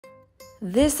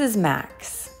This is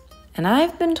Max, and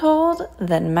I've been told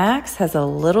that Max has a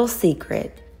little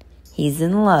secret. He's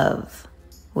in love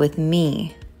with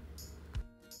me.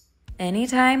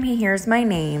 Anytime he hears my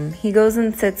name, he goes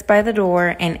and sits by the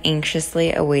door and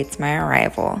anxiously awaits my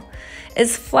arrival.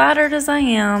 As flattered as I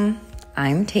am,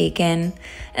 I'm taken,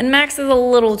 and Max is a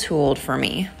little too old for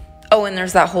me. Oh, and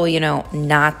there's that whole,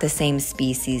 not the same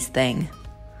species thing.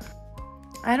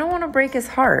 I don't want to break his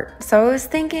heart, so I was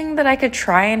thinking that I could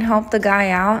try and help the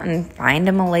guy out and find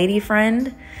him a lady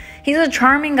friend. He's a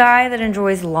charming guy that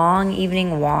enjoys long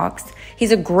evening walks.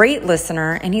 He's a great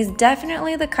listener, and he's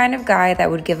definitely the kind of guy that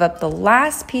would give up the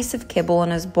last piece of kibble in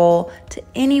his bowl to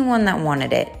anyone that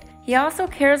wanted it. He also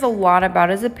cares a lot about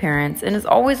his appearance and is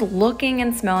always looking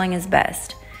and smelling his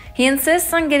best. He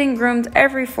insists on getting groomed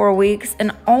every 4 weeks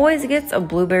and always gets a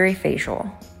blueberry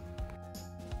facial.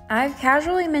 I've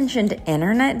casually mentioned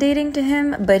internet dating to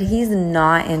him, but he's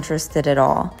not interested at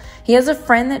all. He has a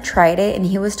friend that tried it and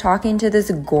he was talking to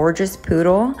this gorgeous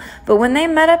poodle, but when they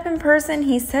met up in person,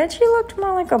 he said she looked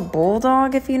more like a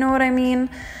bulldog, if you know what I mean.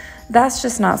 That's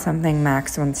just not something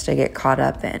Max wants to get caught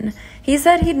up in. He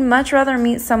said he'd much rather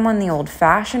meet someone the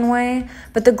old-fashioned way,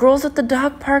 but the girls at the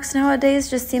dog parks nowadays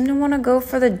just seem to want to go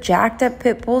for the jacked-up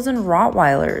pit bulls and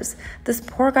Rottweilers. This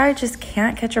poor guy just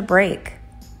can't catch a break.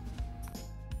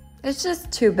 It's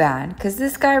just too bad, because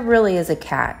this guy really is a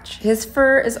catch. His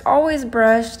fur is always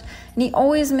brushed, and he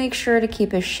always makes sure to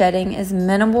keep his shedding as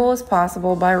minimal as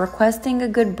possible by requesting a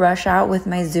good brush out with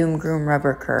my Zoom Groom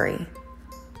Rubber Curry.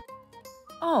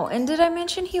 Oh, and did I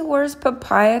mention he wears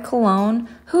papaya cologne?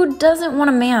 Who doesn't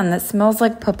want a man that smells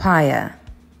like papaya?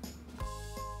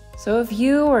 So if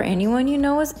you or anyone you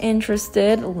know is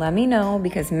interested, let me know,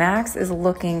 because Max is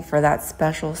looking for that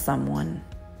special someone.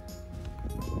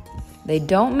 They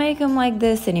don't make him like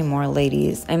this anymore,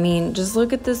 ladies. I mean, just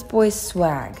look at this boy's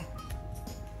swag.